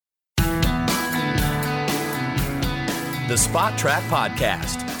the Spot Track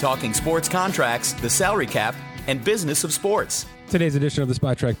Podcast, talking sports contracts, the salary cap, and business of sports. Today's edition of the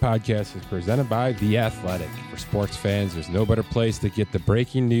Spot Track Podcast is presented by The Athletic. For sports fans, there's no better place to get the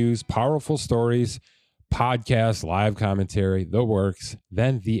breaking news, powerful stories, podcasts, live commentary, the works,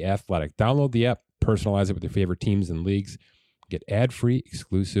 than The Athletic. Download the app, personalize it with your favorite teams and leagues, get ad-free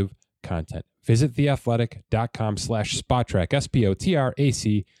exclusive content. Visit theathletic.com/spottrack,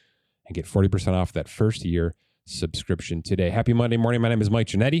 SPOTRAC, and get 40% off that first year subscription today. Happy Monday morning. My name is Mike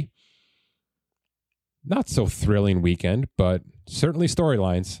Giannetti. Not so thrilling weekend, but certainly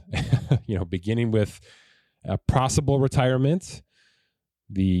storylines, beginning with a possible retirement,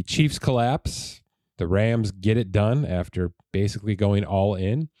 the Chiefs collapse, the Rams get it done after basically going all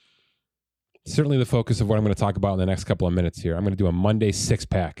in. Certainly the focus of what I'm going to talk about in the next couple of minutes here. I'm going to do a Monday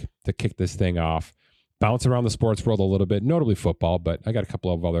six-pack to kick this thing off, bounce around the sports world a little bit, notably football, but I got a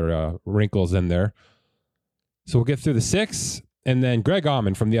couple of other wrinkles in there. So we'll get through the six, and then Greg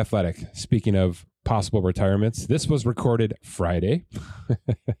Auman from The Athletic, speaking of possible retirements. This was recorded Friday.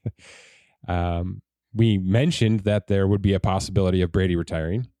 We mentioned that there would be a possibility of Brady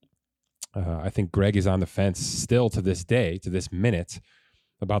retiring. I think Greg is on the fence still to this day, to this minute,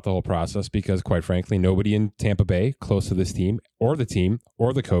 about the whole process because, quite frankly, nobody in Tampa Bay close to this team or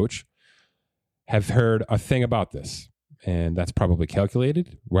the coach have heard a thing about this. And that's probably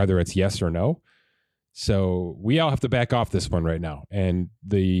calculated, whether it's yes or no. So we all have to back off this one right now. And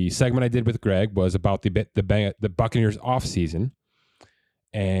the segment I did with Greg was about the Buccaneers offseason.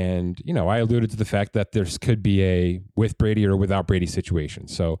 And, I alluded to the fact that there could be a with Brady or without Brady situation.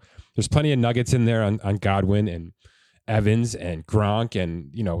 So there's plenty of nuggets in there on Godwin and Evans and Gronk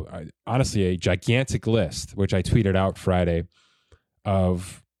and, honestly, a gigantic list, which I tweeted out Friday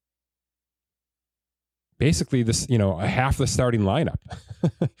of basically this, a half the starting lineup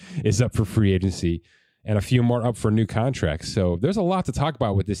is up for free agency and a few more up for new contracts. So there's a lot to talk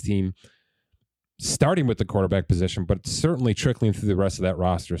about with this team, starting with the quarterback position, but certainly trickling through the rest of that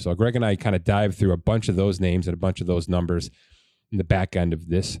roster. So Greg and I kind of dive through a bunch of those names and a bunch of those numbers in the back end of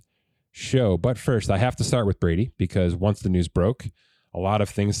this show. But first, I have to start with Brady because once the news broke, a lot of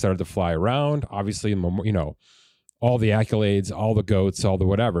things started to fly around. Obviously, all the accolades, all the GOATs, all the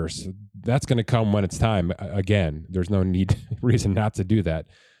whatever. So that's going to come when it's time. Again, there's no reason not to do that.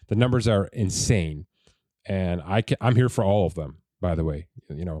 The numbers are insane. And I'm here for all of them, by the way.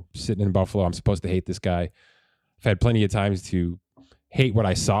 Sitting in Buffalo, I'm supposed to hate this guy. I've had plenty of times to hate what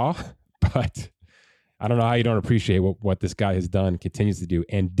I saw, but I don't know how you don't appreciate what this guy has done, continues to do,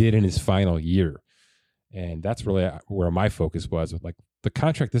 and did in his final year. And that's really where my focus was. Like the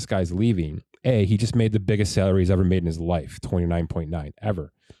contract this guy's leaving, he just made the biggest salary he's ever made in his life, 29.9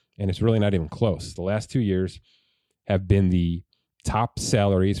 ever. And it's really not even close. The last 2 years have been the top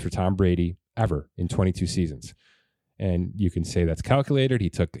salaries for Tom Brady ever in 22 seasons. And you can say that's calculated. He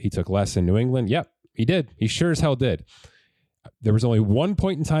took less in New England. Yep, he did. He sure as hell did. There was only one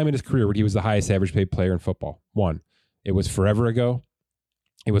point in time in his career where he was the highest average paid player in football. One. It was forever ago.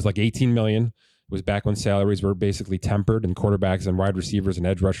 It was like $18 million. It was back when salaries were basically tempered and quarterbacks and wide receivers and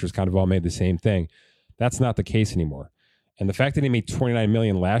edge rushers kind of all made the same thing. That's not the case anymore. And the fact that he made $29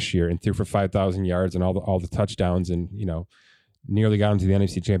 million last year and threw for 5,000 yards and all the touchdowns and, nearly got into the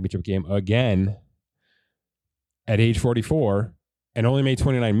NFC Championship game again at age 44 and only made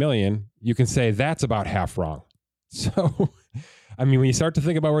 $29 million, you can say that's about half wrong. So, when you start to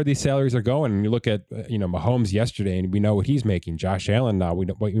think about where these salaries are going and you look at, Mahomes yesterday and we know what he's making, Josh Allen now, we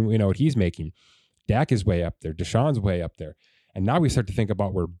know what he's making. Dak is way up there. Deshaun's way up there. And now we start to think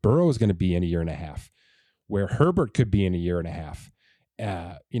about where Burrow is going to be in a year and a half, where Herbert could be in a year and a half.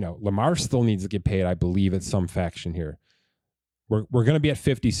 Lamar still needs to get paid, I believe, at some faction here. We're going to be at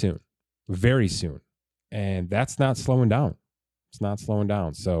 50 soon, very soon. And that's not slowing down. It's not slowing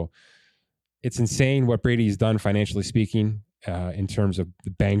down. So it's insane what Brady's done financially speaking in terms of the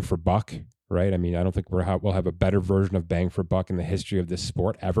bang for buck, right? I don't think we'll have a better version of bang for buck in the history of this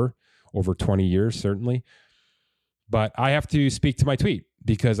sport ever, over 20 years, certainly. But I have to speak to my tweet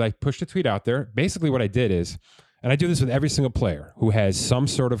because I pushed a tweet out there. Basically what I did is, and I do this with every single player who has some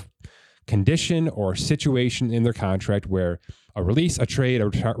sort of condition or situation in their contract where a release, a trade, a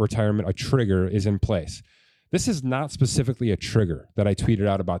retirement, a trigger is in place. This is not specifically a trigger that I tweeted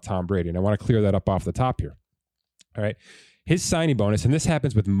out about Tom Brady, and I want to clear that up off the top here. All right. His signing bonus, and this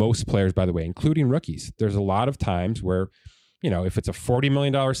happens with most players, by the way, including rookies. There's a lot of times where, if it's a $40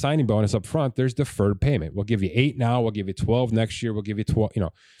 million signing bonus up front, there's deferred payment. We'll give you 8 now. We'll give you 12 next year. We'll give you 12.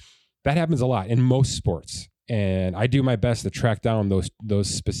 That happens a lot in most sports. And I do my best to track down those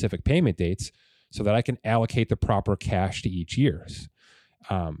specific payment dates so that I can allocate the proper cash to each year.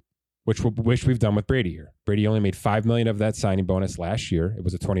 which we've done with Brady here. Brady only made $5 million of that signing bonus last year. It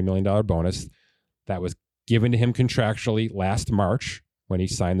was a $20 million bonus that was given to him contractually last March when he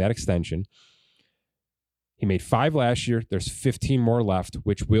signed that extension. He made 5 last year. There's 15 more left,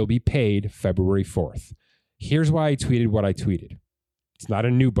 which will be paid February 4th. Here's why I tweeted what I tweeted. It's not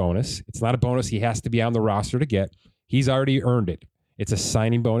a new bonus. It's not a bonus he has to be on the roster to get. He's already earned it. It's a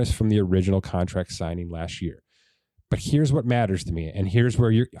signing bonus from the original contract signing last year. But here's what matters to me, and here's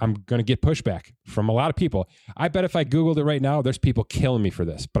where I'm going to get pushback from a lot of people. I bet if I Googled it right now, there's people killing me for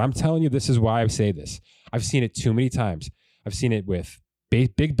this. But I'm telling you, this is why I say this. I've seen it too many times. I've seen it with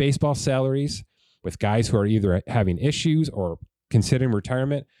big baseball salaries, with guys who are either having issues or considering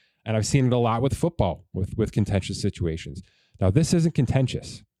retirement. And I've seen it a lot with football, with contentious situations. Now, this isn't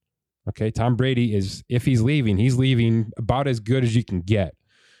contentious. Okay, Tom Brady is, if he's leaving about as good as you can get.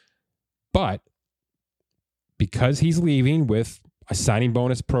 But because he's leaving with a signing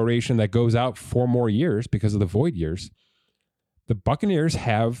bonus proration that goes out 4 more years because of the void years, the Buccaneers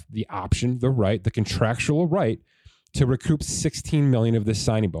have the option, the right, the contractual right to recoup $16 million of this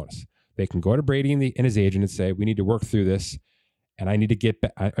signing bonus. They can go to Brady and his agent and say, we need to work through this, and we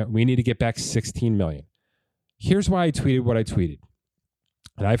need to get back $16 million. Here's why I tweeted what I tweeted.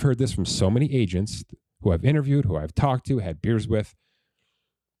 And I've heard this from so many agents who I've interviewed, who I've talked to, had beers with.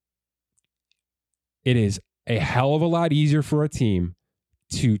 It is a hell of a lot easier for a team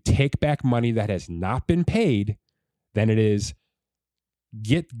to take back money that has not been paid than it is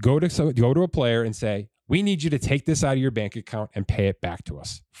go to a player and say, we need you to take this out of your bank account and pay it back to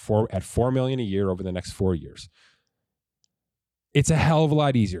us at $4 million a year over the next 4 years. It's a hell of a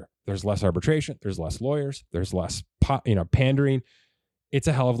lot easier. There's less arbitration. There's less lawyers. There's less pandering. It's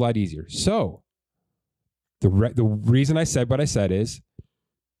a hell of a lot easier. So the reason I said what I said is,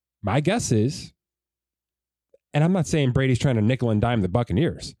 my guess is, and I'm not saying Brady's trying to nickel and dime the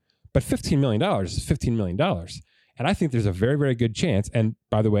Buccaneers, but $15 million is $15 million. And I think there's a very, very good chance. And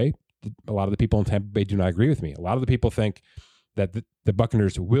by the way, a lot of the people in Tampa Bay do not agree with me. A lot of the people think that the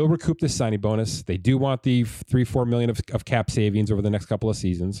Buccaneers will recoup this signing bonus. They do want the $3-4 million of cap savings over the next couple of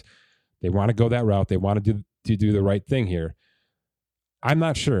seasons. They want to go that route. They want to do the right thing here. I'm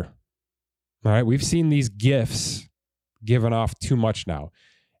not sure. All right. We've seen these gifts given off too much now.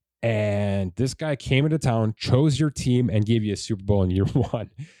 And this guy came into town, chose your team, and gave you a Super Bowl in year 1.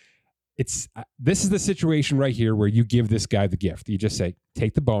 This is the situation right here where you give this guy the gift. You just say,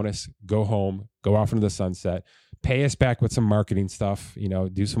 take the bonus, go home, go off into the sunset, pay us back with some marketing stuff,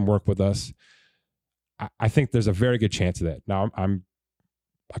 do some work with us. I think there's a very good chance of that. Now,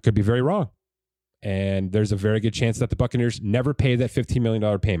 I could be very wrong. And there's a very good chance that the Buccaneers never pay that $15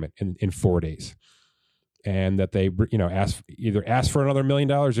 million payment in 4 days. And that they, ask for another $1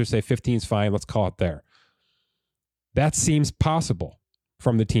 million or say 15 is fine. Let's call it there. That seems possible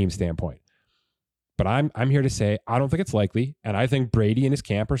from the team standpoint. But I'm here to say, I don't think it's likely. And I think Brady and his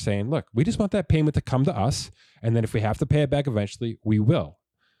camp are saying, look, we just want that payment to come to us. And then if we have to pay it back eventually, we will.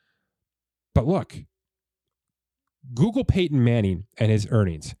 But look, Google Peyton Manning and his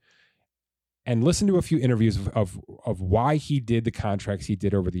earnings and listen to a few interviews of why he did the contracts he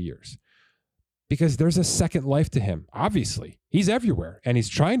did over the years. Because there's a second life to him. Obviously, he's everywhere, and he's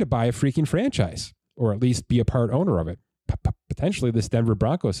trying to buy a freaking franchise, or at least be a part owner of it. Potentially this Denver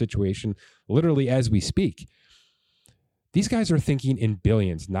Broncos situation, literally as we speak. These guys are thinking in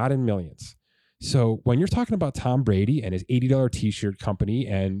billions, not in millions. So when you're talking about Tom Brady and his $80 t-shirt company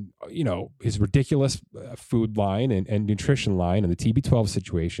and, his ridiculous food line and nutrition line and the TB12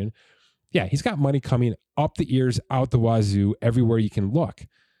 situation, yeah, he's got money coming up the ears, out the wazoo, everywhere you can look.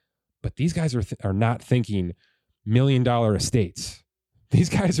 But these guys are not thinking $1 million estates. These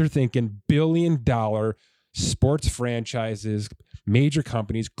guys are thinking $1 billion sports franchises, major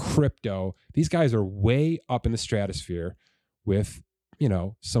companies, crypto. These guys are way up in the stratosphere with,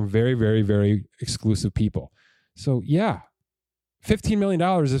 some very, very, very exclusive people. So yeah, $15 million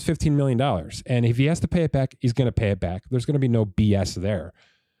is $15 million. And if he has to pay it back, he's going to pay it back. There's going to be no BS there.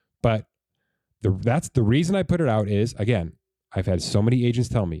 But that's the reason I put it out is, again, I've had so many agents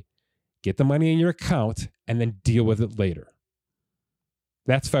tell me, get the money in your account and then deal with it later.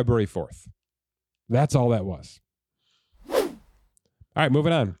 That's February 4th. That's all that was. All right,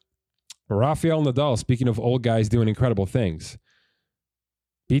 moving on. Rafael Nadal, speaking of old guys doing incredible things,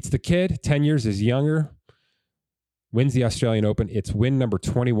 beats the kid, 10 years is younger, wins the Australian Open. It's win number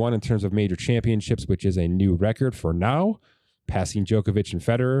 21 in terms of major championships, which is a new record for now, passing Djokovic and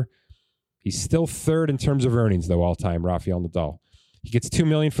Federer. He's still third in terms of earnings, though, all-time, Rafael Nadal. He gets $2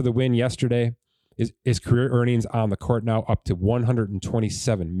 million for the win yesterday. His career earnings on the court now up to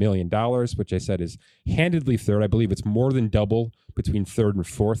 $127 million, which I said is handedly third. I believe it's more than double between third and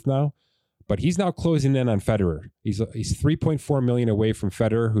fourth now. But he's now closing in on Federer. He's $3.4 million away from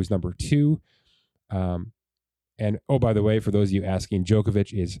Federer, who's number 2. And oh, by the way, for those of you asking,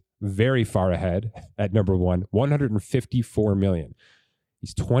 Djokovic is very far ahead at number 1, $154 million.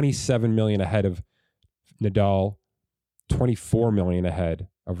 He's $27 million ahead of Nadal, $24 million ahead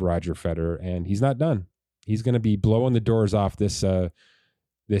of Roger Federer, and he's not done. He's going to be blowing the doors off this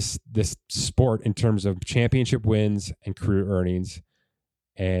sport in terms of championship wins and career earnings,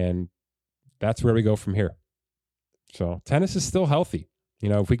 and that's where we go from here. So tennis is still healthy.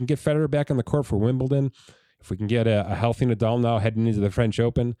 If we can get Federer back on the court for Wimbledon, if we can get a healthy Nadal now heading into the French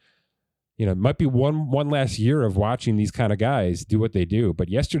Open, it might be one last year of watching these kind of guys do what they do. But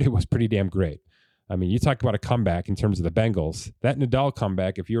yesterday was pretty damn great. I mean, you talk about a comeback in terms of the Bengals. That Nadal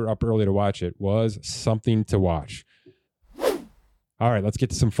comeback, if you were up early to watch it, was something to watch. All right, let's get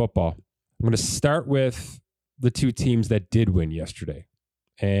to some football. I'm going to start with the 2 teams that did win yesterday.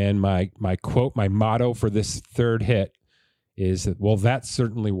 And my quote, my motto for this third hit is, well, that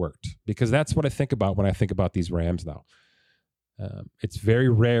certainly worked. Because that's what I think about when I think about these Rams now. It's very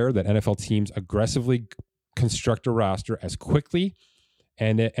rare that NFL teams aggressively construct a roster as quickly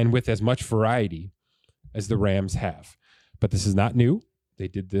and with as much variety as the Rams have. But this is not new. They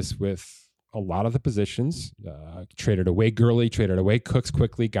did this with a lot of the positions. Traded away Gurley, traded away Cooks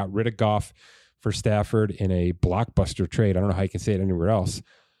quickly, got rid of Goff for Stafford in a blockbuster trade. I don't know how you can say it anywhere else.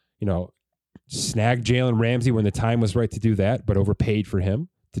 Snagged Jalen Ramsey when the time was right to do that, but overpaid for him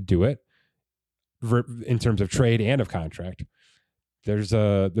to do it in terms of trade and of contract. There's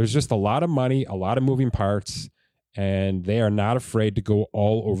just a lot of money, a lot of moving parts, and they are not afraid to go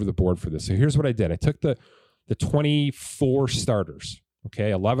all over the board for this. So here's what I did. I took the 24 starters,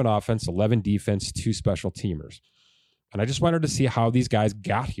 okay, 11 offense, 11 defense, 2 special teamers. And I just wanted to see how these guys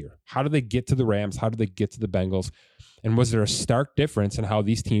got here. How did they get to the Rams? How did they get to the Bengals? And was there a stark difference in how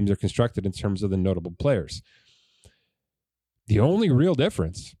these teams are constructed in terms of the notable players? The only real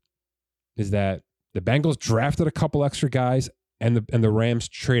difference is that the Bengals drafted a couple extra guys and the Rams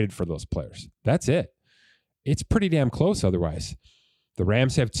traded for those players. That's it. It's pretty damn close otherwise. The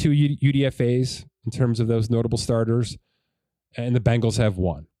Rams have 2 UDFAs in terms of those notable starters, and the Bengals have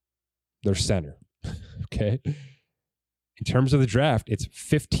 1. Their center. Okay. In terms of the draft, it's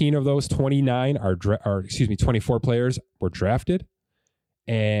 15 of those 24 players were drafted.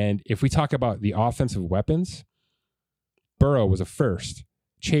 And if we talk about the offensive weapons, Burrow was a first.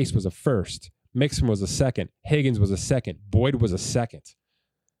 Chase was a first. Mixon was a second. Higgins was a second. Boyd was a second.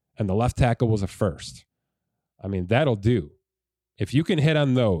 And the left tackle was a first. I mean, that'll do. If you can hit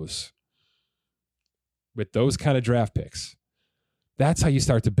on those with those kind of draft picks, that's how you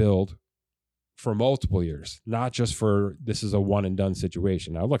start to build for multiple years, not just for this is a one and done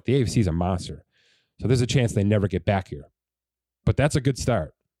situation. Now, look, the AFC is a monster, so there's a chance they never get back here. But that's a good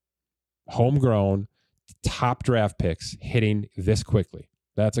start. Homegrown, top draft picks hitting this quickly.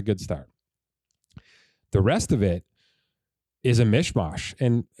 That's a good start. The rest of it is a mishmash,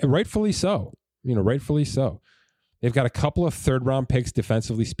 and rightfully so. Rightfully so. They've got a couple of third-round picks,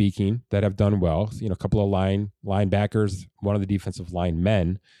 defensively speaking, that have done well. A couple of linebackers, one of the defensive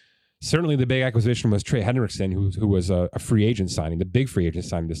linemen. Certainly the big acquisition was Trey Hendrickson, who was a free agent signing, the big free agent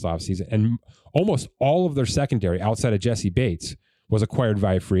signing this offseason. And almost all of their secondary outside of Jesse Bates was acquired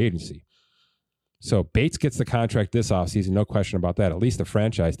via free agency. So Bates gets the contract this offseason, no question about that, at least a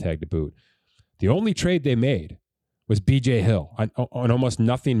franchise tag to boot. The only trade they made was B.J. Hill on almost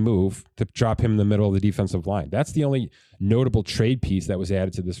nothing move to drop him in the middle of the defensive line. That's the only notable trade piece that was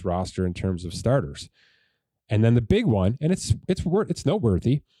added to this roster in terms of starters. And then the big one, and it's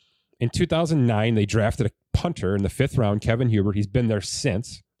noteworthy, in 2009, they drafted a punter in the 5th round, Kevin Hubert. He's been there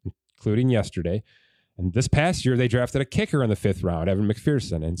since, including yesterday. And this past year, they drafted a kicker in the 5th round, Evan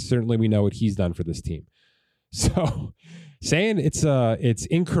McPherson. And certainly we know what he's done for this team. So saying it's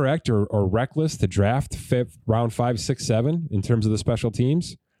incorrect or reckless to draft round 5, 6, 7 in terms of the special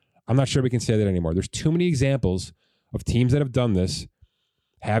teams, I'm not sure we can say that anymore. There's too many examples of teams that have done this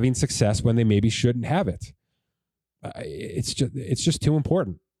having success when they maybe shouldn't have it. It's just too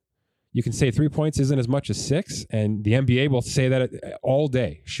important. You can say 3 points isn't as much as 6, and the NBA will say that all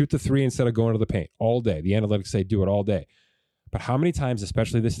day. Shoot the 3 instead of going to the paint all day. The analytics say do it all day. But how many times,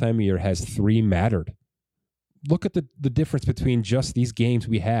 especially this time of year, has 3 mattered? Look at the difference between just these games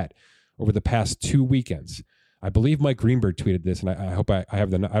we had over the past 2 weekends. I believe Mike Greenberg tweeted this, and I hope I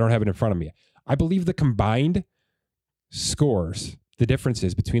have I don't have it in front of me. I believe the combined scores, the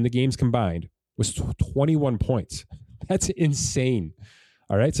differences between the games combined, was 21 points. That's insane.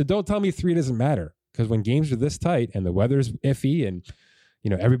 All right. So don't tell me 3 doesn't matter, because when games are this tight and the weather's iffy and,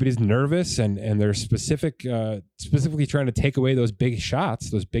 everybody's nervous and they're specifically trying to take away those big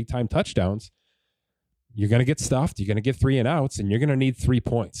shots, those big time touchdowns, you're going to get stuffed. You're going to get 3 and outs, and you're going to need 3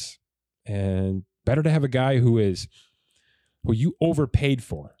 points. And better to have a guy who you overpaid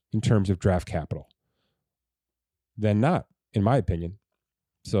for in terms of draft capital than not, in my opinion.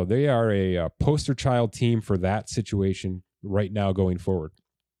 So they are a poster child team for that situation right now going forward.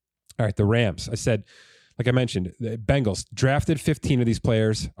 All right, the Rams. Like I mentioned, the Bengals drafted 15 of these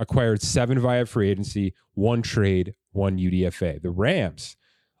players, acquired 7 via free agency, 1 trade, 1 UDFA. The Rams,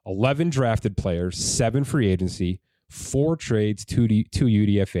 11 drafted players, 7 free agency, 4 trades, 2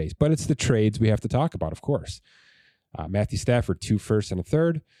 UDFAs. But it's the trades we have to talk about, of course. Matthew Stafford, 2 firsts and a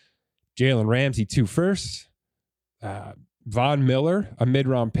third. Jalen Ramsey, 2 firsts. Von Miller, a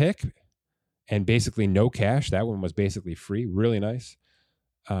mid-round pick, and basically no cash. That one was basically free. Really nice.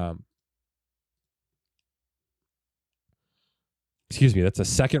 That's a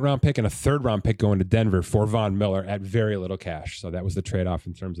 2nd-round pick and a 3rd-round pick going to Denver for Von Miller at very little cash. So that was the trade-off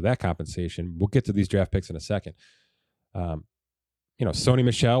in terms of that compensation. We'll get to these draft picks in a second. Sony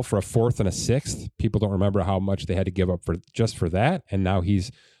Michel for a 4th and a 6th. People don't remember how much they had to give up for that. And now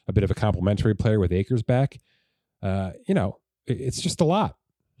he's a bit of a complimentary player with Akers back. It's just a lot.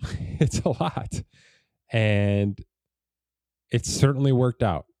 It's a lot. And it certainly worked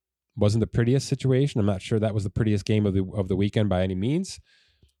out. Wasn't the prettiest situation. I'm not sure that was the prettiest game of the weekend by any means,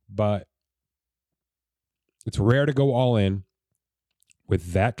 but it's rare to go all in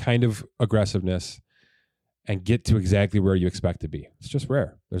with that kind of aggressiveness and get to exactly where you expect to be. It's just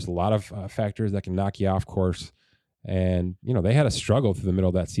rare. There's a lot of factors that can knock you off course. And, they had a struggle through the middle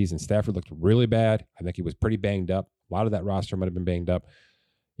of that season. Stafford looked really bad. I think he was pretty banged up. A lot of that roster might have been banged up.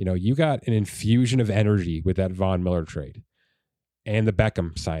 You got an infusion of energy with that Von Miller trade and the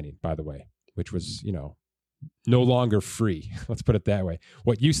Beckham signing, by the way, which was, no longer free. Let's put it that way.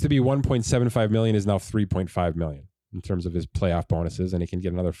 What used to be $1.75 million is now $3.5 million in terms of his playoff bonuses, and he can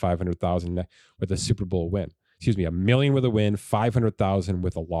get another $500,000 with a Super Bowl win. $1 million with a win, $500,000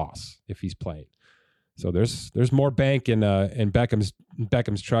 with a loss if he's playing. So there's more bank in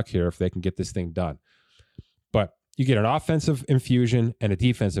Beckham's truck here if they can get this thing done. But you get an offensive infusion and a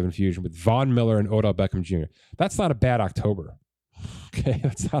defensive infusion with Von Miller and Odell Beckham Jr. That's not a bad October. Okay,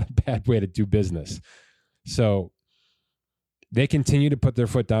 that's not a bad way to do business. So they continue to put their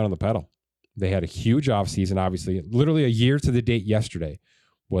foot down on the pedal. They had a huge offseason, obviously. Literally a year to the date yesterday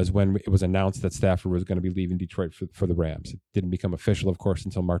was when it was announced that Stafford was going to be leaving Detroit for the Rams. It didn't become official, of course,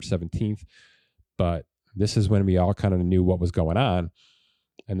 until March 17th. But this is when we all kind of knew what was going on.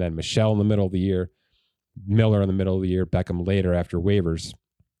 And then Michelle in the middle of the year, Miller in the middle of the year, Beckham later after waivers.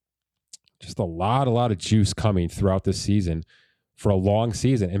 Just a lot of juice coming throughout this season for a long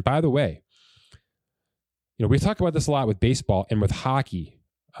season. And by the way, we talk about this a lot with baseball and with hockey,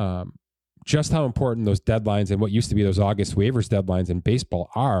 just how important those deadlines and what used to be those August waivers deadlines in baseball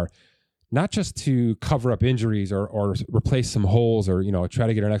are, not just to cover up injuries or replace some holes or, try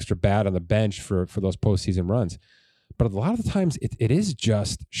to get an extra bat on the bench for those postseason runs. But a lot of the times it is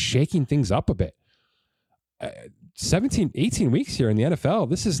just shaking things up a bit. 18 weeks here in the NFL,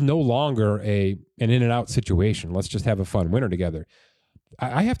 this is no longer an in and out situation. Let's just have a fun winter together.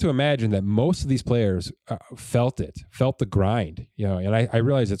 I have to imagine that most of these players felt the grind, and I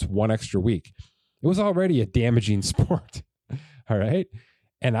realize it's one extra week. It was already a damaging sport. All right.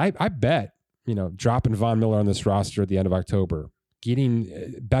 And I bet, dropping Von Miller on this roster at the end of October, getting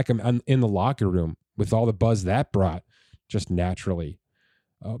Beckham in the locker room with all the buzz that brought just naturally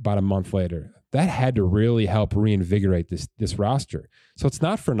about a month later, that had to really help reinvigorate this roster. So it's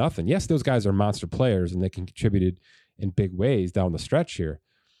not for nothing. Yes, those guys are monster players and they can contribute in big ways down the stretch here.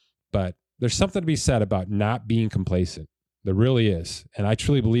 But there's something to be said about not being complacent. There really is. And I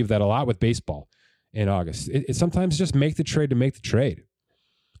truly believe that a lot with baseball in August. It sometimes just make the trade to make the trade.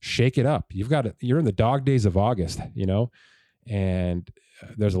 Shake it up. You're in the dog days of August, and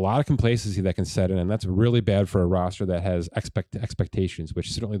there's a lot of complacency that can set in, and that's really bad for a roster that has expectations,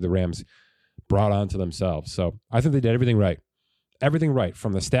 which certainly the Rams brought onto themselves. So I think they did everything right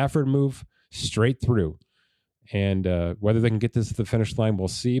from the Stafford move straight through. And whether they can get this to the finish line, we'll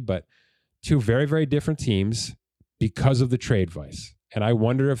see. But 2 very, very different teams because of the trade vice. And I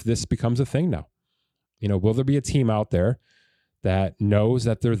wonder if this becomes a thing now. Will there be a team out there that knows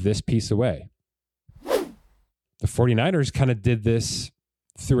that they're this piece away? The 49ers kind of did this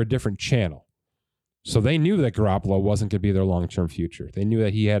through a different channel. So they knew that Garoppolo wasn't going to be their long-term future. They knew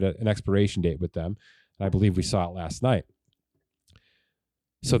that he had an expiration date with them. And I believe we saw it last night.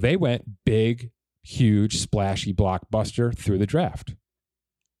 So they went big, huge, splashy blockbuster through the draft.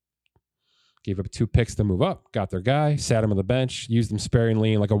 Gave up 2 picks to move up, got their guy, sat him on the bench, used him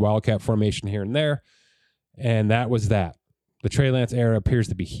sparingly in like a wildcat formation here and there. And that was that. The Trey Lance era appears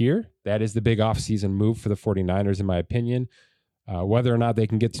to be here. That is the big offseason move for the 49ers, in my opinion. Whether or not they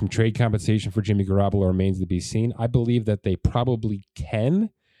can get some trade compensation for Jimmy Garoppolo remains to be seen. I believe that they probably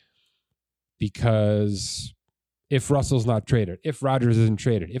can, because if Russell's not traded, if Rodgers isn't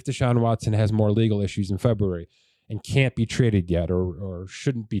traded, if Deshaun Watson has more legal issues in February and can't be traded yet or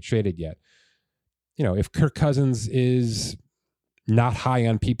shouldn't be traded yet, if Kirk Cousins is not high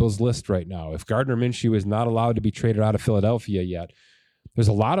on people's list right now, if Gardner Minshew is not allowed to be traded out of Philadelphia yet, there's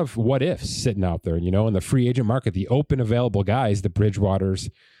a lot of what ifs sitting out there, in the free agent market, the open available guys, the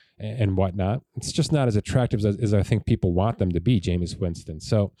Bridgewaters and whatnot. It's just not as attractive as I think people want them to be, Jameis Winston.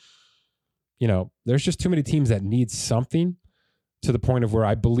 So, there's just too many teams that need something, to the point of where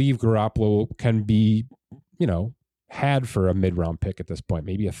I believe Garoppolo can be, had for a mid-round pick at this point,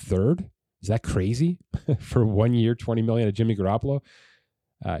 maybe a third. Is that crazy for 1 year, $20 million of Jimmy Garoppolo?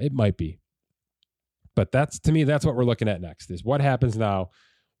 It might be. But to me, that's what we're looking at next, is what happens now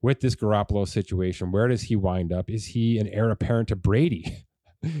with this Garoppolo situation. Where does he wind up? Is he an heir apparent to Brady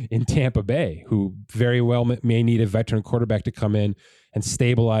in Tampa Bay, who very well may need a veteran quarterback to come in and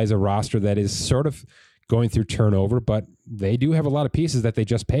stabilize a roster that is sort of going through turnover, but they do have a lot of pieces that they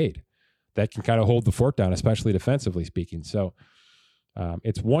just paid that can kind of hold the fort down, especially defensively speaking. So,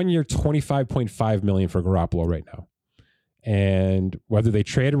 it's 1 year, $25.5 million for Garoppolo right now. And whether they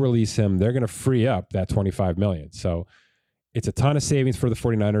trade or release him, they're going to free up that $25 million. So it's a ton of savings for the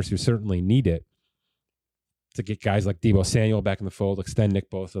 49ers, who certainly need it to get guys like Deebo Samuel back in the fold, extend Nick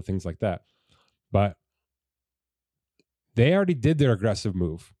Bosa, things like that. But they already did their aggressive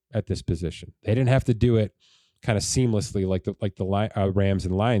move at this position. They didn't have to do it kind of seamlessly like the Rams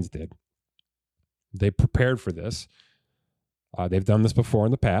and Lions did. They prepared for this. They've done this before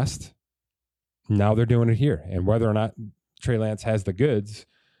in the past. Now they're doing it here. And whether or not Trey Lance has the goods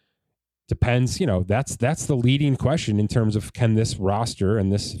depends, that's the leading question in terms of, can this roster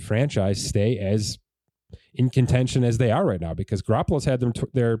and this franchise stay as in contention as they are right now? Because Garoppolo's had them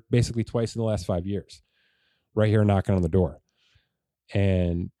there basically twice in the last 5 years, right here knocking on the door.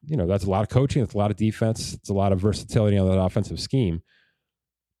 And, that's a lot of coaching. It's a lot of defense. It's a lot of versatility on that offensive scheme.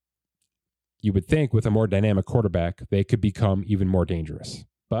 You would think with a more dynamic quarterback, they could become even more dangerous.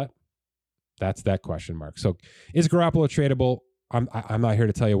 But that's that question mark. So is Garoppolo tradable? I'm not here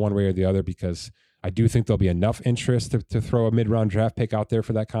to tell you one way or the other, because I do think there'll be enough interest to throw a mid-round draft pick out there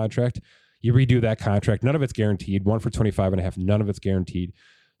for that contract. You redo that contract. None of it's guaranteed. 1 for 25.5. None of it's guaranteed.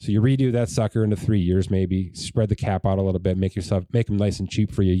 So you redo that sucker into 3 years, maybe spread the cap out a little bit, make them nice and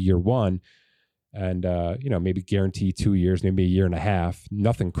cheap for you year one. And, maybe guarantee 2 years, maybe a year and a half.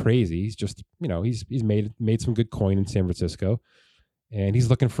 Nothing crazy. He's just, he's made some good coin in San Francisco, and he's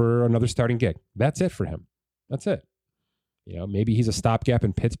looking for another starting gig. That's it for him. That's it. Maybe he's a stopgap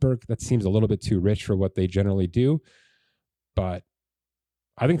in Pittsburgh. That seems a little bit too rich for what they generally do. But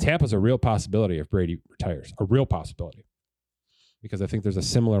I think Tampa's a real possibility if Brady retires. A real possibility. Because I think there's a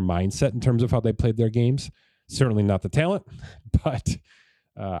similar mindset in terms of how they played their games. Certainly not the talent, but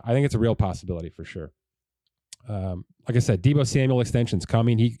I think it's a real possibility for sure. Like I said, Deebo Samuel extension's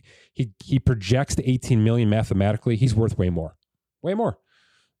coming. He projects to $18 million mathematically. He's worth way more. Way more.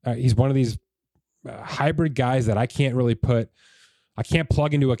 He's one of these hybrid guys that I can't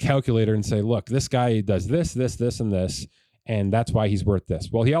plug into a calculator and say, look, this guy does this, and this, and that's why he's worth this.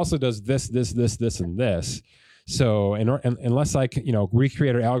 Well, he also does this, and this. So, unless I can,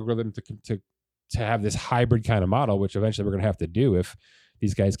 recreate an algorithm to have this hybrid kind of model, which eventually we're going to have to do if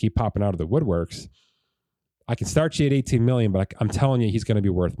these guys keep popping out of the woodworks, I can start you at $18 million, but I'm telling you, he's going to be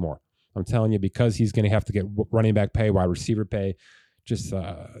worth more. I'm telling you, because he's going to have to get running back pay, wide receiver pay, just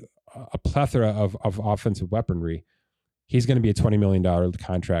a plethora of offensive weaponry. He's going to be a $20 million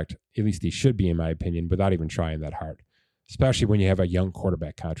contract. At least he should be, in my opinion, without even trying that hard, especially when you have a young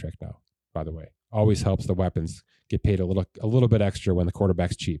quarterback contract now, by the way. Always helps the weapons get paid a little bit extra when the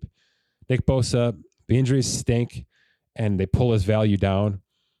quarterback's cheap. Nick Bosa, the injuries stink, and they pull his value down.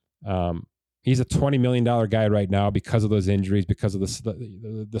 He's a $20 million guy right now because of those injuries, because of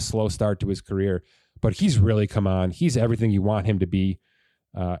the slow start to his career. But he's really come on. He's everything you want him to be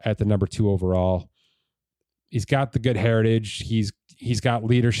at the number 2 overall. He's got the good heritage. He's got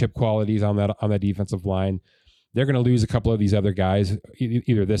leadership qualities on that defensive line. They're going to lose a couple of these other guys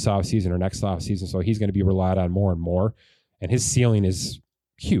either this offseason or next offseason, so he's going to be relied on more and more. And his ceiling is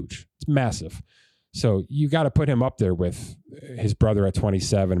huge. It's massive. So you got to put him up there with his brother at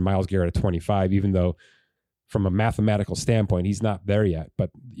 27, Myles Garrett at 25, even though from a mathematical standpoint, he's not there yet. But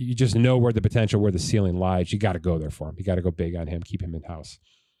you just know where the potential, where the ceiling lies. You got to go there for him. You got to go big on him, keep him in-house.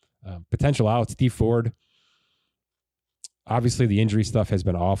 Potential outs, D Ford. Obviously, the injury stuff has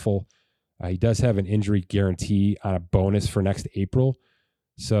been awful. He does have an injury guarantee on a bonus for next April.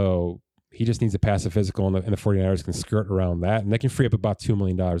 So he just needs to pass a physical, and the 49ers can skirt around that, and they can free up about $2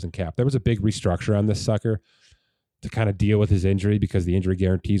 million in cap. There was a big restructure on this sucker to kind of deal with his injury because the injury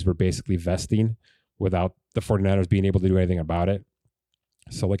guarantees were basically vesting without the 49ers being able to do anything about it.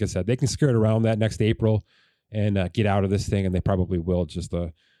 So like I said, they can skirt around that next April and get out of this thing, and they probably will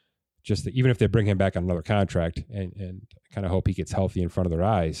even if they bring him back on another contract and kind of hope he gets healthy in front of their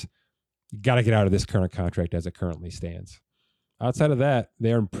eyes. You got to get out of this current contract as it currently stands. Outside of that,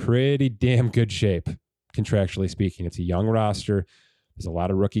 they're in pretty damn good shape, contractually speaking. It's a young roster. There's a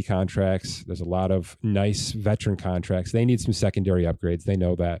lot of rookie contracts. There's a lot of nice veteran contracts. They need some secondary upgrades. They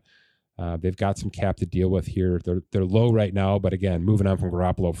know that. They've got some cap to deal with here. They're low right now, but again, moving on from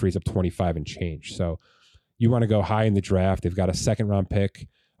Garoppolo frees up 25 and change. So you want to go high in the draft. They've got a second-round pick,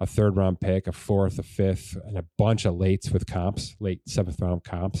 a third-round pick, a fourth, a fifth, and a bunch of lates with comps, late seventh-round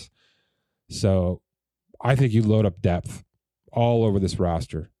comps. So I think you load up depth all over this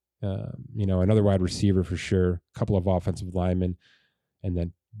roster. Another wide receiver for sure, a couple of offensive linemen, and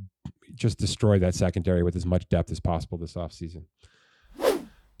then just destroy that secondary with as much depth as possible this offseason.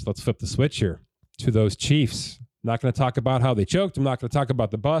 So let's flip the switch here to those Chiefs. I'm not going to talk about how they choked. I'm not going to talk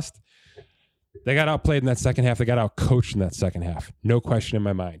about the bust. They got outplayed in that second half. They got outcoached in that second half. No question in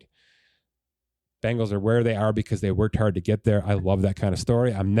my mind. Bengals are where they are because they worked hard to get there. I love that kind of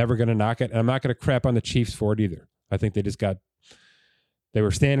story. I'm never going to knock it, and I'm not going to crap on the Chiefs for it either. I think they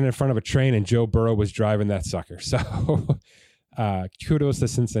were standing in front of a train, and Joe Burrow was driving that sucker. So kudos to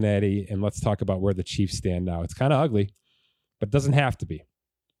Cincinnati, and let's talk about where the Chiefs stand now. It's kind of ugly, but it doesn't have to be.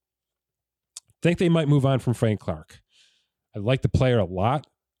 I think they might move on from Frank Clark. I like the player a lot.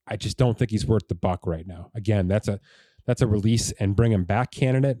 I just don't think he's worth the buck right now. Again, that's a release and bring him back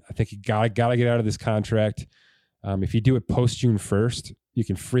candidate. I think you gotta get out of this contract. If you do it post June 1st, you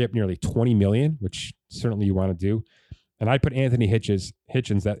can free up nearly $20 million, which certainly you want to do. And I'd put Anthony Hitchens,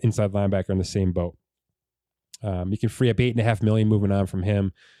 that inside linebacker, in the same boat. You can free up $8.5 million moving on from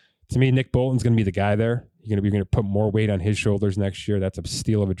him. To me, Nick Bolton's going to be the guy there. You're going to put more weight on his shoulders next year. That's a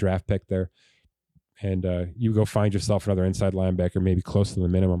steal of a draft pick there. And you go find yourself another inside linebacker, maybe close to the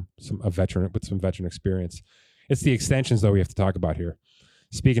minimum, a veteran with some veteran experience. It's the extensions, though, we have to talk about here.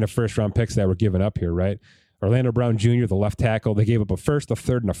 Speaking of first-round picks that were given up here, right? Orlando Brown Jr., the left tackle, they gave up a first, a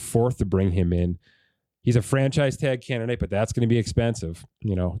third, and a fourth to bring him in. He's a franchise tag candidate, but that's going to be expensive.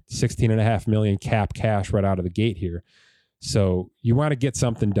 $16.5 million cap cash right out of the gate here. So you want to get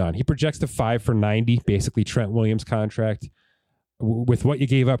something done. He projects to 5 for $90, basically Trent Williams contract. With what you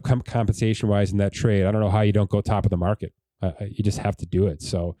gave up compensation-wise in that trade, I don't know how you don't go top of the market. You just have to do it.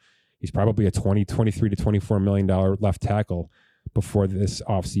 So he's probably a $23 to $24 million left tackle before this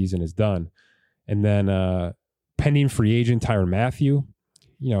offseason is done. And then pending free agent Tyrann Mathieu,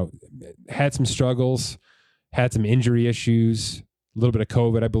 had some struggles, had some injury issues, a little bit of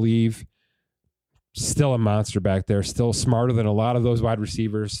COVID, I believe. Still a monster back there, still smarter than a lot of those wide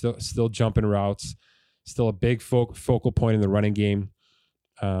receivers, still jumping routes, still a big focal point in the running game.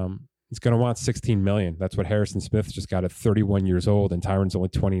 He's going to want $16 million. That's what Harrison Smith just got at 31 years old, and Tyrann's only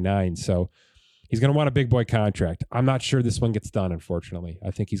 29. So he's going to want a big boy contract. I'm not sure this one gets done, unfortunately. I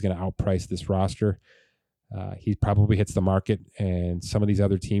think he's going to outprice this roster. He probably hits the market, and some of these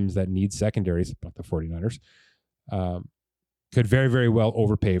other teams that need secondaries, like the 49ers, could very, very well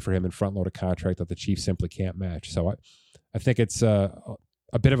overpay for him and front-load a contract that the Chiefs simply can't match. So I think it's a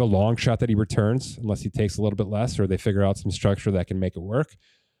bit of a long shot that he returns, unless he takes a little bit less or they figure out some structure that can make it work.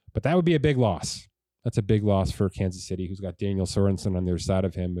 But that would be a big loss. That's a big loss for Kansas City, who's got Daniel Sorensen on the other side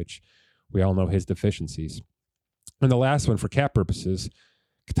of him, which we all know his deficiencies. And the last one, for cap purposes,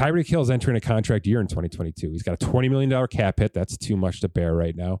 Tyreek Hill's entering a contract year in 2022. He's got a $20 million cap hit. That's too much to bear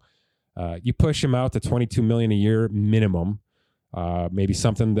right now. You push him out to $22 million a year minimum. Maybe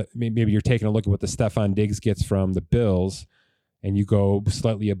something that maybe you're taking a look at what the Stephon Diggs gets from the Bills, and you go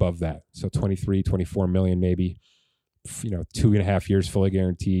slightly above that. So 23, 24 million maybe, 2.5 years fully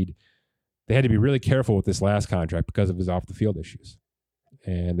guaranteed. They had to be really careful with this last contract because of his off the field issues.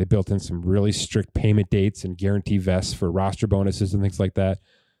 And they built in some really strict payment dates and guarantee vests for roster bonuses and things like that.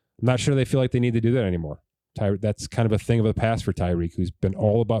 I'm not sure they feel like they need to do that anymore. That's kind of a thing of the past for Tyreek, who's been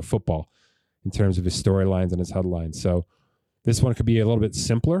all about football in terms of his storylines and his headlines. So this one could be a little bit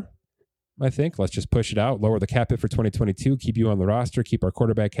simpler, I think. Let's just push it out, lower the cap hit for 2022, keep you on the roster, keep our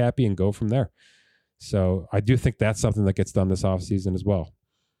quarterback happy, and go from there. So I do think that's something that gets done this offseason as well.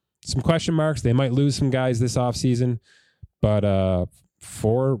 Some question marks. They might lose some guys this offseason, but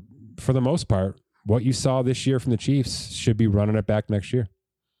for the most part, what you saw this year from the Chiefs should be running it back next year.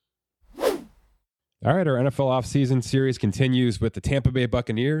 All right, our NFL offseason series continues with the Tampa Bay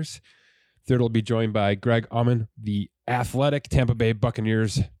Buccaneers. Third will be joined by Greg Auman, the athletic Tampa Bay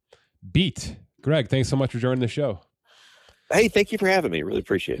Buccaneers beat. Greg, thanks so much for joining the show. Hey, thank you for having me. Really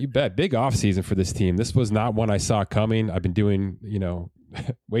appreciate it. You bet. Big offseason for this team. This was not one I saw coming. I've been doing,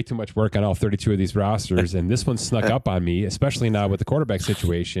 way too much work on all 32 of these rosters, and this one snuck up on me, especially now with the quarterback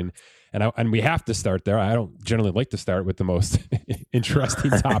situation. And we have to start there. I don't generally like to start with the most interesting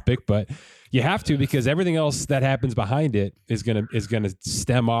topic, but you have to, because everything else that happens behind it is gonna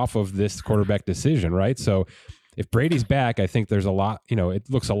stem off of this quarterback decision, right? So if Brady's back, I think there's a lot. It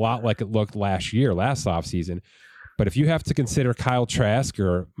looks a lot like it looked last offseason. But if you have to consider Kyle Trask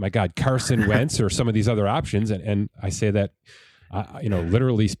or, my God, Carson Wentz or some of these other options, and I say that,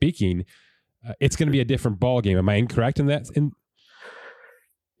 literally speaking, it's going to be a different ball game. Am I incorrect in that?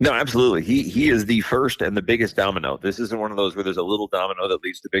 No, absolutely. He is the first and the biggest domino. This isn't one of those where there's a little domino that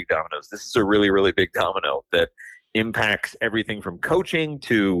leads to big dominoes. This is a really, really big domino that impacts everything from coaching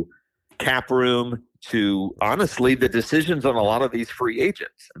to cap room to, honestly, the decisions on a lot of these free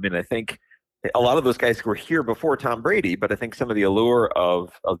agents. I mean, I think a lot of those guys were here before Tom Brady, but I think some of the allure of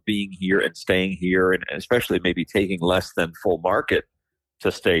being here and staying here, and especially maybe taking less than full market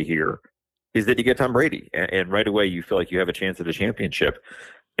to stay here, is that you get Tom Brady. And right away you feel like you have a chance at a championship.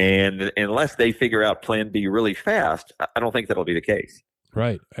 And unless they figure out plan B really fast, I don't think that'll be the case.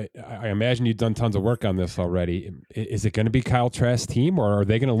 Right. I imagine you've done tons of work on this already. Is it going to be Kyle Trask's team, or are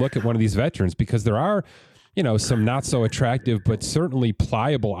they going to look at one of these veterans? Because there are, some not so attractive, but certainly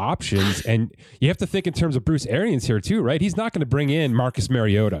pliable options. And you have to think in terms of Bruce Arians here too, right? He's not going to bring in Marcus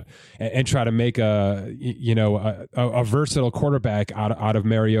Mariota and try to make a versatile quarterback out of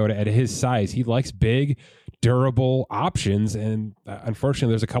Mariota at his size. He likes big, durable options. And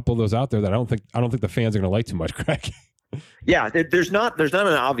unfortunately, there's a couple of those out there that I don't think the fans are going to like too much, Greg. Yeah, there's not an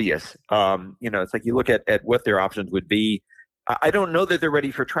obvious, it's like you look at what their options would be. I don't know that they're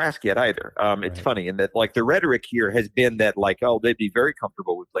ready for Trask yet either. It's funny in that, like, the rhetoric here has been that, like, they'd be very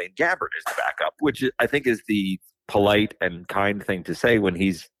comfortable with Blaine Gabbert as the backup, which I think is the polite and kind thing to say when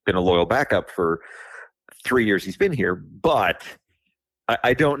he's been a loyal backup for 3 years he's been here. But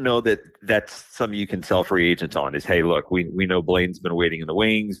I don't know that that's something you can sell free agents on is, hey, look, we know Blaine's been waiting in the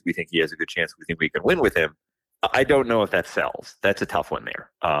wings. We think he has a good chance. We think we can win with him. I don't know if that sells. That's a tough one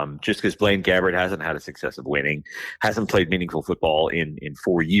there. Just because Blaine Gabbert hasn't had a success of winning, hasn't played meaningful football in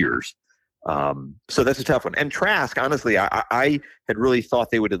 4 years. So that's a tough one. And Trask, honestly, I had really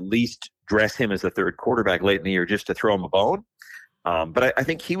thought they would at least dress him as a third quarterback late in the year just to throw him a bone. But I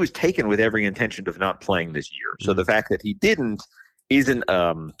think he was taken with every intention of not playing this year. So the fact that he didn't isn't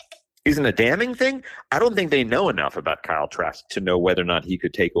a damning thing. I don't think they know enough about Kyle Trask to know whether or not he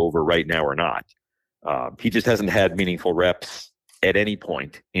could take over right now or not. He just hasn't had meaningful reps at any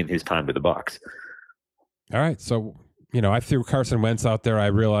point in his time with the Bucs. All right. So, I threw Carson Wentz out there. I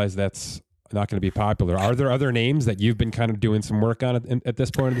realize that's not going to be popular. Are there other names that you've been kind of doing some work on at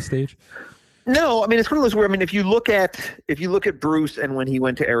this point of the stage? No, I mean, it's one of those where, if you look at Bruce and when he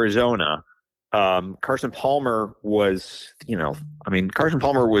went to Arizona, Carson Palmer was, Carson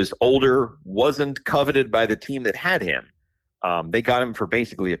Palmer was older, wasn't coveted by the team that had him. They got him for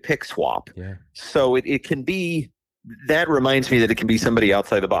basically a pick swap. Yeah. So it can be, that reminds me that it can be somebody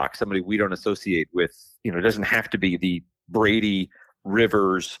outside the box, somebody we don't associate with, it doesn't have to be the Brady,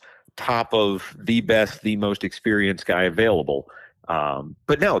 Rivers, top of the best, the most experienced guy available.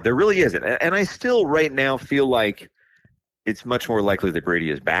 But no, there really isn't. And I still right now feel like it's much more likely that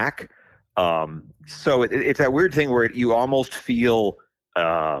Brady is back. So it's that weird thing where you almost feel,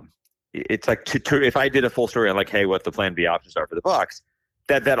 it's like if I did a full story on, like, hey, what the plan B options are for the Bucs,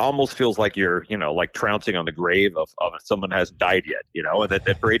 that almost feels like you're, like trouncing on the grave of someone who hasn't died yet, and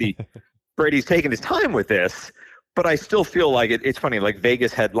that Brady's taking his time with this. But I still feel like it's funny, like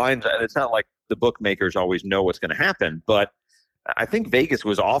Vegas headlines, and it's not like the bookmakers always know what's going to happen, but I think Vegas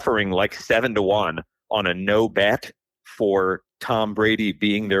was offering like 7-1 on a no bet for Tom Brady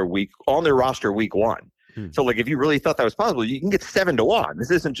being on their roster week 1. So, like, if you really thought that was possible, you can get 7-1.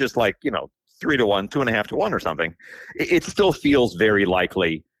 This isn't just like, 3-1, 2.5-1 or something. It still feels very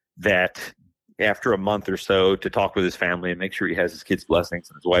likely that after a month or so to talk with his family and make sure he has his kids' blessings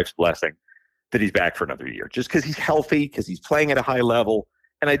and his wife's blessing, that he's back for another year. Just because he's healthy, because he's playing at a high level.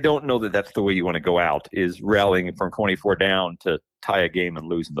 And I don't know that that's the way you want to go out, is rallying from 24 down to tie a game and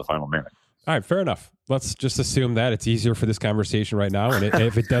lose in the final minute. All right, fair enough. Let's just assume that it's easier for this conversation right now, and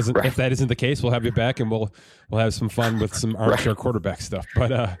if it doesn't, if that isn't the case, we'll have you back and we'll have some fun with some armchair quarterback stuff.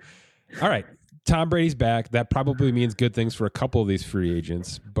 But all right, Tom Brady's back. That probably means good things for a couple of these free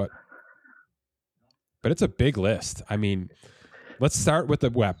agents, but it's a big list. I mean, Let's start with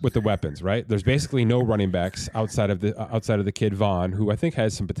the weapons, right? There's basically no running backs outside of the kid Vaughn, who I think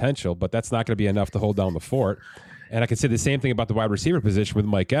has some potential, but that's not going to be enough to hold down the fort. And I can say the same thing about the wide receiver position with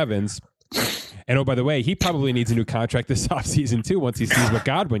Mike Evans. And oh, by the way, he probably needs a new contract this offseason too once he sees what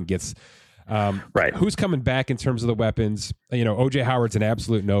Godwin gets. Right. Who's coming back in terms of the weapons? O.J. Howard's an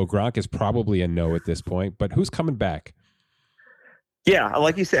absolute no. Gronk is probably a no at this point, but who's coming back? Yeah,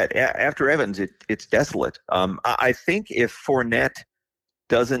 like you said, after Evans, it's desolate. I think if Fournette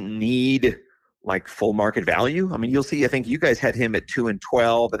doesn't need like full market value, I mean, you'll see. I think you guys had him at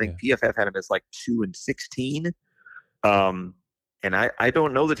 2-12. I think PFF had him as like 2-16. And I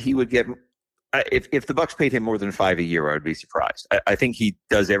don't know that he would get. If the Bucs paid him more than $5 a year, I would be surprised. I think he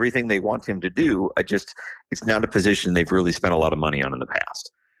does everything they want him to do. It's not a position they've really spent a lot of money on in the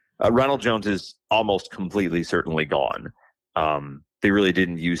past. Ronald Jones is almost completely certainly gone. They really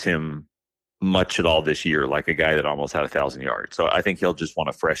didn't use him much at all this year, like a guy that almost had 1,000 yards. So I think he'll just want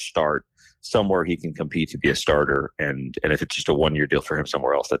a fresh start somewhere he can compete to be a starter. And if it's just a 1-year deal for him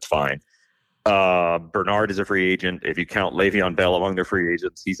somewhere else, that's fine. Bernard is a free agent. If you count Le'Veon Bell among their free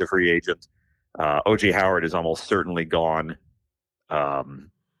agents, he's a free agent. O.J. Howard is almost certainly gone. Perriman,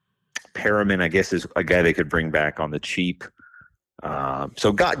 I guess, is a guy they could bring back on the cheap.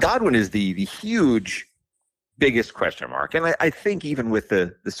 So Godwin is the huge biggest question mark. And I think even with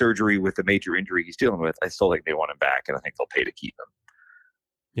the surgery, with the major injury he's dealing with, I still think they want him back, and I think they'll pay to keep him.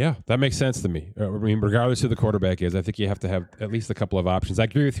 Yeah, that makes sense to me. I mean, regardless who the quarterback is, I think you have to have at least a couple of options. I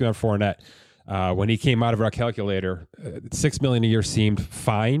agree with you on Fournette. When he came out of our calculator, $6 million a year seemed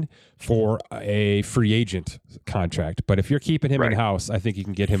fine for a free agent contract. But if you're keeping him in-house, I think you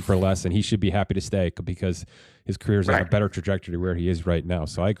can get him for less, and he should be happy to stay because his career is on a better trajectory where he is right now.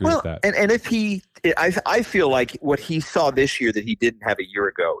 So I agree with that. And if I feel like what he saw this year that he didn't have a year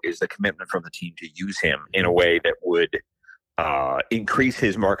ago is the commitment from the team to use him in a way that would increase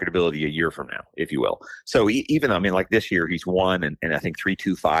his marketability a year from now, if you will. So even, I mean, like this year he's 1 and I think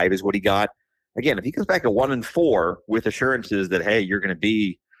 3.25 is what he got. Again, if he comes back at 1-4 with assurances that, hey, you're going to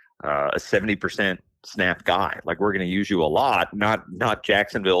be a 70% snap guy, like we're going to use you a lot, not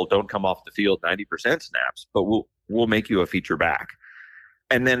Jacksonville, don't come off the field 90% snaps, but we'll make you a feature back.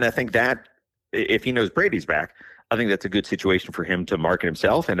 And then I think that if he knows Brady's back, I think that's a good situation for him to market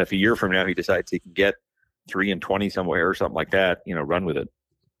himself. And if a year from now he decides he can get 3-20 somewhere or something like that, run with it.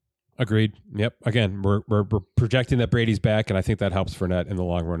 Agreed. Yep. Again, we're projecting that Brady's back, and I think that helps Fournette in the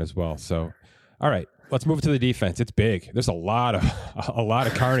long run as well. So, all right, let's move to the defense. It's big. There's a lot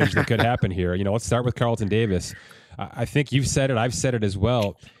of carnage that could happen here. Let's start with Carlton Davis. I think you've said it. I've said it as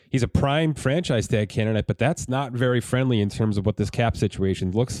well. He's a prime franchise tag candidate, but that's not very friendly in terms of what this cap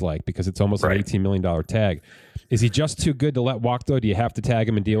situation looks like because it's almost an $18 million tag. Is he just too good to let walk, though? Do you have to tag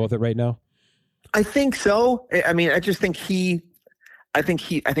him and deal with it right now? I think so. I mean, I just think I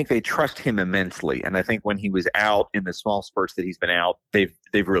think they trust him immensely, and I think when he was out in the small spurts that he's been out, they've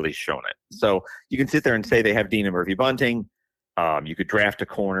really shown it. So you can sit there and say they have Dean and Murphy Bunting. You could draft a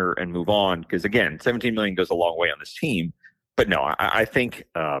corner and move on because again, $17 million goes a long way on this team. But no, I think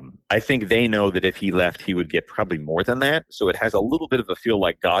they know that if he left, he would get probably more than that. So it has a little bit of a feel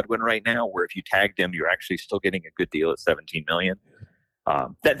like Godwin right now, where if you tagged him, you're actually still getting a good deal at $17 million.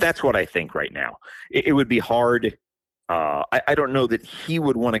 That's what I think right now. It would be hard. I don't know that he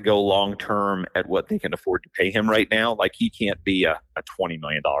would want to go long-term at what they can afford to pay him right now. Like he can't be a $20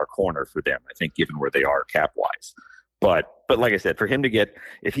 million corner for them, I think, given where they are cap-wise. But like I said, for him to get,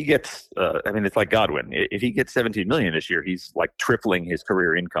 if he gets, it's like Godwin. If he gets $17 million this year, he's like tripling his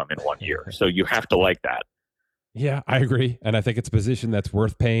career income in 1 year. So you have to like that. Yeah, I agree. And I think it's a position that's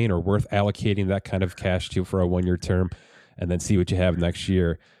worth paying or worth allocating that kind of cash to for a 1-year term and then see what you have next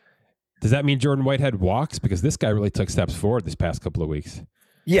year. Does that mean Jordan Whitehead walks? Because this guy really took steps forward this past couple of weeks.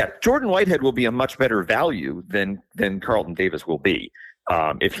 Yeah, Jordan Whitehead will be a much better value than Carlton Davis will be.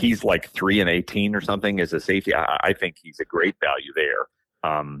 If he's like 3-18 or something as a safety, I think he's a great value there.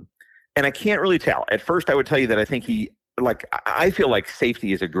 And I can't really tell. At first, I would tell you that I think I feel like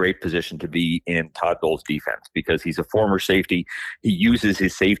safety is a great position to be in Todd Bowles' defense because he's a former safety. He uses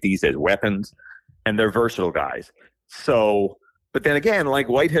his safeties as weapons, and they're versatile guys. So. But then again, like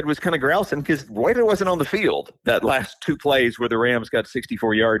Whitehead was kind of grousing because Whitehead wasn't on the field that last 2 plays where the Rams got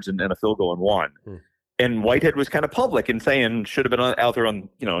 64 yards and a field goal and won. And Whitehead was kind of public and saying should have been out there on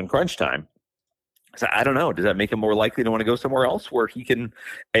in crunch time. So I don't know. Does that make him more likely to want to go somewhere else where he can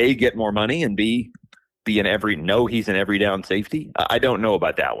A, get more money and B, he's an every down safety? I don't know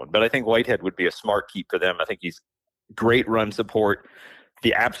about that one, but I think Whitehead would be a smart keep for them. I think he's great run support,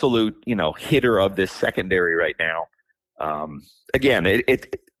 the absolute hitter of this secondary right now. Again,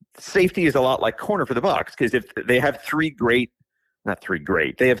 safety is a lot like corner for the Bucs because if they have 3 great not three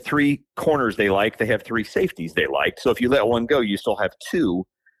great. They have three corners they like. They have three safeties they like. So if you let one go, you still have two.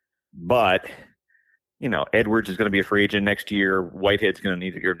 But, Edwards is going to be a free agent next year. Whitehead's going to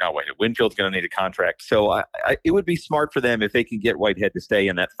need, or not Whitehead, Winfield's going to need a contract. So it would be smart for them if they can get Whitehead to stay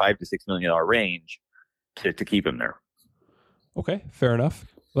in that $5 to $6 million range to keep him there. Okay, fair enough.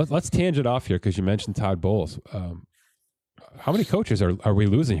 Let's tangent off here because you mentioned Todd Bowles. How many coaches are we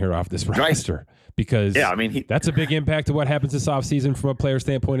losing here off this roster? Because that's a big impact to what happens this offseason from a player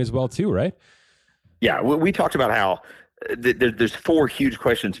standpoint as well, too, right? Yeah, we talked about how there's four huge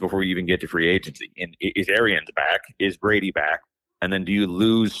questions before you even get to free agency. And is Arians back? Is Brady back? And then do you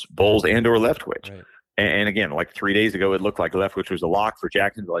lose Bowles and or Leftwich? Right. And again, like 3 days ago, it looked like Leftwich was a lock for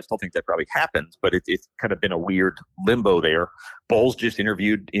Jacksonville. I still think that probably happens, but it's kind of been a weird limbo there. Bowles just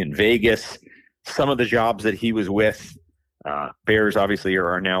interviewed in Vegas. Some of the jobs that he was with, Bears obviously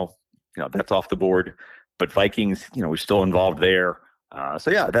are now, that's off the board. But Vikings, we're still involved there.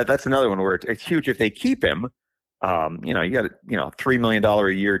 That's another one where it's huge if they keep him. You got $3 million a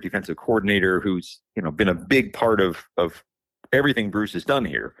year defensive coordinator who's been a big part of everything Bruce has done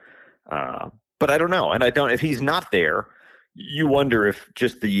here. But I don't know, and if he's not there, you wonder if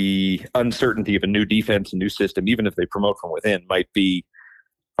just the uncertainty of a new defense, a new system, even if they promote from within, might be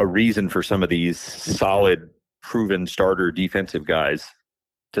a reason for some of these solid, proven starter defensive guys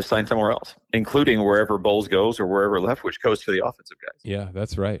to sign somewhere else, including wherever Bowles goes or wherever Leftwich goes for the offensive guys. Yeah,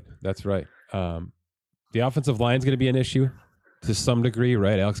 that's right. The offensive line is going to be an issue to some degree,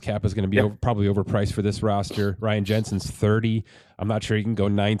 right? Alex Kappa is going to be probably overpriced for this roster. Ryan Jensen's 30. I'm not sure you can go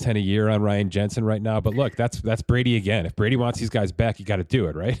 9-10 a year on Ryan Jensen right now, but look, that's Brady again. If Brady wants these guys back, you got to do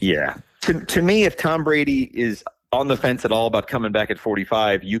it, right? Yeah. To me, if Tom Brady is on the fence at all about coming back at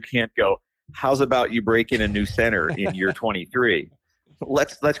 45, you can't go, how's about you break in a new center in year 23?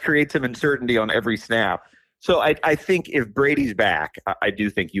 Let's create some uncertainty on every snap. So I think if Brady's back, I do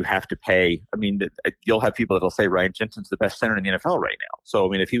think you have to pay. I mean, you'll have people that'll say Ryan Jensen's the best center in the NFL right now. So, I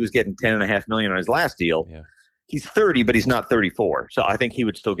mean, if he was getting $10.5 million on his last deal, he's 30, but he's not 34. So I think he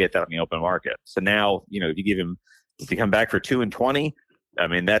would still get that on the open market. So now, if you give him, if you come back for 2 and 20, I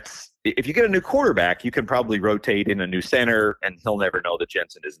mean, if you get a new quarterback, you can probably rotate in a new center and he'll never know that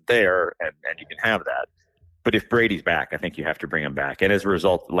Jensen isn't there and you can have that. But if Brady's back, I think you have to bring him back. And as a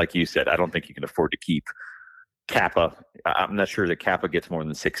result, like you said, I don't think you can afford to keep Kappa. I'm not sure that Kappa gets more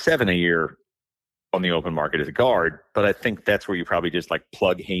than 6-7 a year on the open market as a guard, but I think that's where you probably just like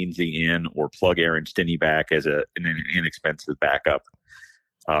plug Hainsey in or plug Aaron Stinney back as an inexpensive backup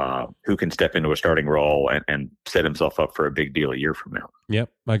who can step into a starting role and set himself up for a big deal a year from now. Yep,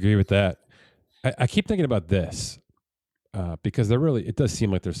 I agree with that. I keep thinking about this because it does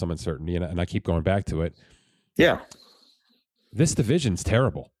seem like there's some uncertainty, and I keep going back to it. Yeah. This division's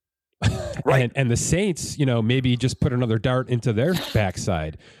terrible. Right. and the Saints, maybe just put another dart into their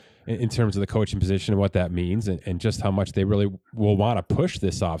backside in terms of the coaching position and what that means and just how much they really will want to push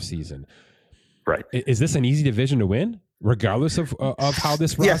this offseason. Right. Is this an easy division to win, regardless of how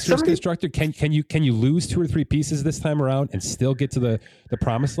this roster is constructed? Can you lose 2 or 3 pieces this time around and still get to the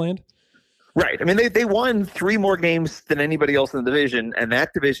promised land? Right. I mean, they won 3 more games than anybody else in the division, and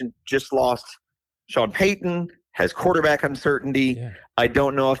that division just lost Sean Payton, has quarterback uncertainty. Yeah. I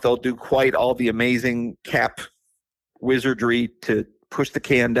don't know if they'll do quite all the amazing cap wizardry to push the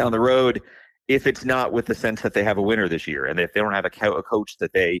can down the road if it's not with the sense that they have a winner this year and if they don't have a coach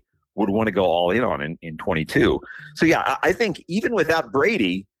that they would want to go all in on in 22. So, yeah, I think even without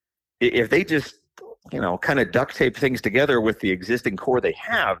Brady, if they just, kind of duct tape things together with the existing core they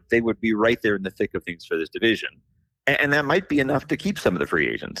have, they would be right there in the thick of things for this division. And that might be enough to keep some of the free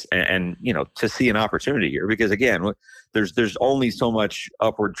agents and to see an opportunity here. Because, again, there's only so much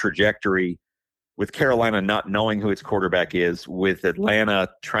upward trajectory with Carolina not knowing who its quarterback is, with Atlanta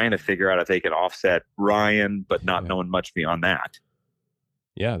trying to figure out if they can offset Ryan, but not knowing much beyond that.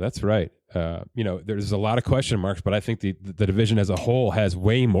 Yeah, that's right. There's a lot of question marks, but I think the division as a whole has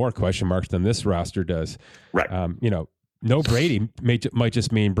way more question marks than this roster does. Right. No Brady might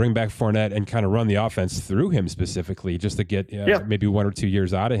just mean bring back Fournette and kind of run the offense through him specifically just to get maybe 1 or 2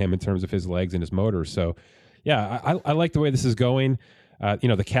 years out of him in terms of his legs and his motor. So, yeah, I like the way this is going.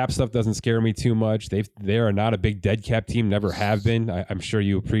 The cap stuff doesn't scare me too much. They are not a big dead cap team, never have been. I'm sure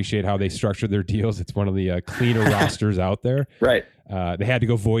you appreciate how they structure their deals. It's one of the cleaner rosters out there. Right. They had to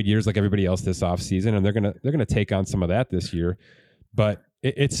go void years like everybody else this offseason, and they're gonna take on some of that this year. But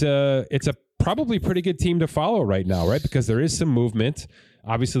it's a probably pretty good team to follow right now, right? Because there is some movement.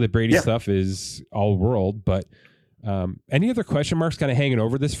 Obviously, the Brady stuff is all world, but any other question marks kind of hanging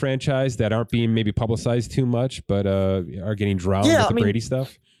over this franchise that aren't being maybe publicized too much, but are getting drowned with the Brady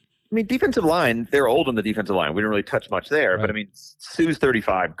stuff? I mean, defensive line, they're old on the defensive line. We didn't really touch much there. Right. But, I mean, Sue's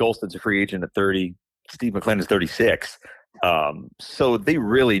 35. Golston's a free agent at 30. Steve McClendon is 36. So they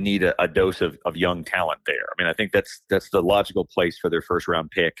really need a dose of young talent there. I mean, I think that's the logical place for their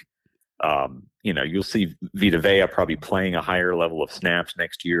first-round pick. You'll see Vita Vea probably playing a higher level of snaps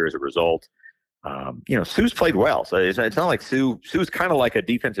next year as a result. Sue's played well. So it's not like Sue's kind of like a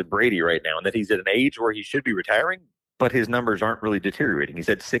defensive Brady right now, in that he's at an age where he should be retiring, but his numbers aren't really deteriorating. He's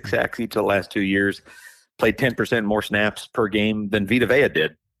had 6 sacks each of the last 2 years, played 10% more snaps per game than Vita Vea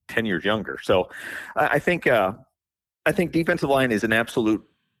did 10 years younger. So I think defensive line is an absolute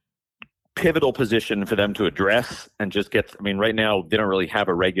pivotal position for them to address and just get. I mean, right now they don't really have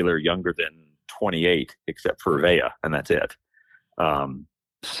a regular younger than 28 except for Vea, and that's it.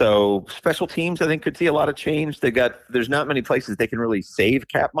 So special teams, I think, could see a lot of change. There's not many places they can really save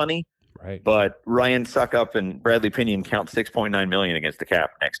cap money. Right. But Ryan Suckup and Bradley Pinion count $6.9 million against the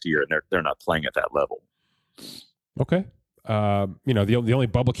cap next year, and they're not playing at that level. Okay. The only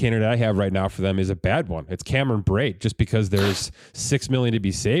bubble candidate I have right now for them is a bad one. It's Cameron Brate, just because there's $6 million to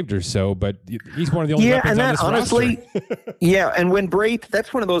be saved or so, but he's one of the only weapons on this honestly, roster. Yeah, and when Brate,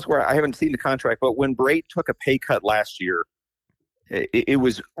 that's one of those where I haven't seen the contract, but when Brate took a pay cut last year, it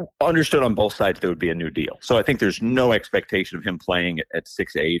was understood on both sides there would be a new deal. So I think there's no expectation of him playing at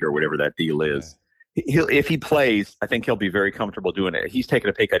 6'8" or whatever that deal is. If he plays, I think he'll be very comfortable doing it. He's taken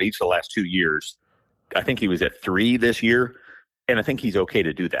a pay cut each of the last 2 years. I think he was at 3 this year, and I think he's okay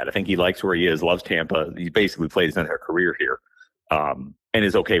to do that. I think he likes where he is, loves Tampa. He basically played his entire career here, and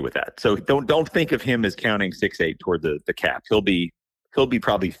is okay with that. So don't think of him as counting 6'8" toward the cap. He'll be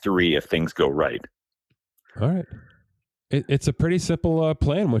probably 3 if things go right. All right. It's a pretty simple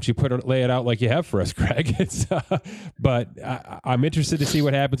plan once you lay it out like you have for us, Greg. But I'm interested to see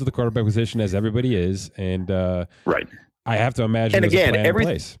what happens with the quarterback position, as everybody is, and right. I have to imagine. And again, in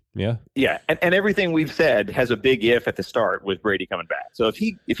place. Yeah, and everything we've said has a big if at the start with Brady coming back. So if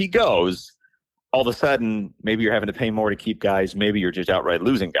he goes, all of a sudden maybe you're having to pay more to keep guys. Maybe you're just outright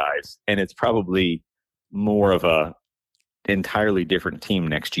losing guys, and it's probably more of a entirely different team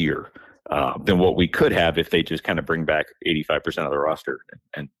next year than what we could have if they just kind of bring back 85% of the roster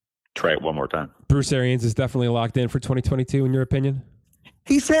and try it one more time. Bruce Arians is definitely locked in for 2022, in your opinion?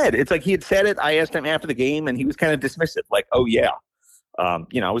 He said, it's like he had said it. I asked him after the game, and he was kind of dismissive, like, oh, yeah. I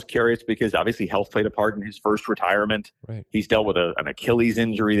was curious because obviously health played a part in his first retirement. Right. He's dealt with an Achilles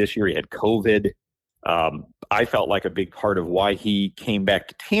injury this year. He had COVID. I felt like a big part of why he came back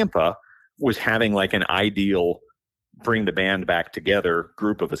to Tampa was having like an ideal bring the band back together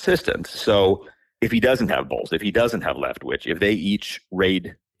group of assistants. So if he doesn't have Bowles, if he doesn't have Leftwich, if they each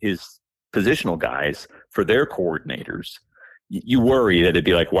raid his positional guys for their coordinators, you worry that it'd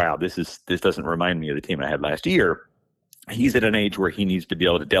be like, wow, this doesn't remind me of the team I had last year. He's at an age where he needs to be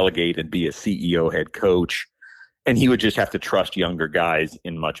able to delegate and be a CEO, head coach, and he would just have to trust younger guys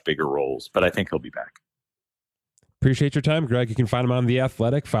in much bigger roles. But I think he'll be back. Appreciate your time, Greg. You can find him on The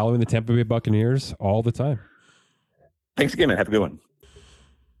Athletic, following the Tampa Bay Buccaneers all the time. Thanks again, man. Have a good one.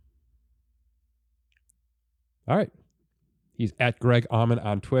 All right. He's at Greg Auman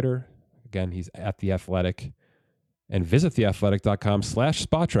on Twitter. Again, he's at The Athletic. And visit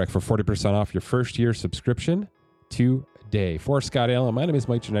theathletic.com/SpotTrack for 40% off your first year subscription today. For Scott Allen, my name is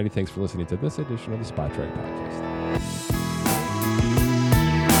Mike Giannetti. Thanks for listening to this edition of the Spot Track Podcast.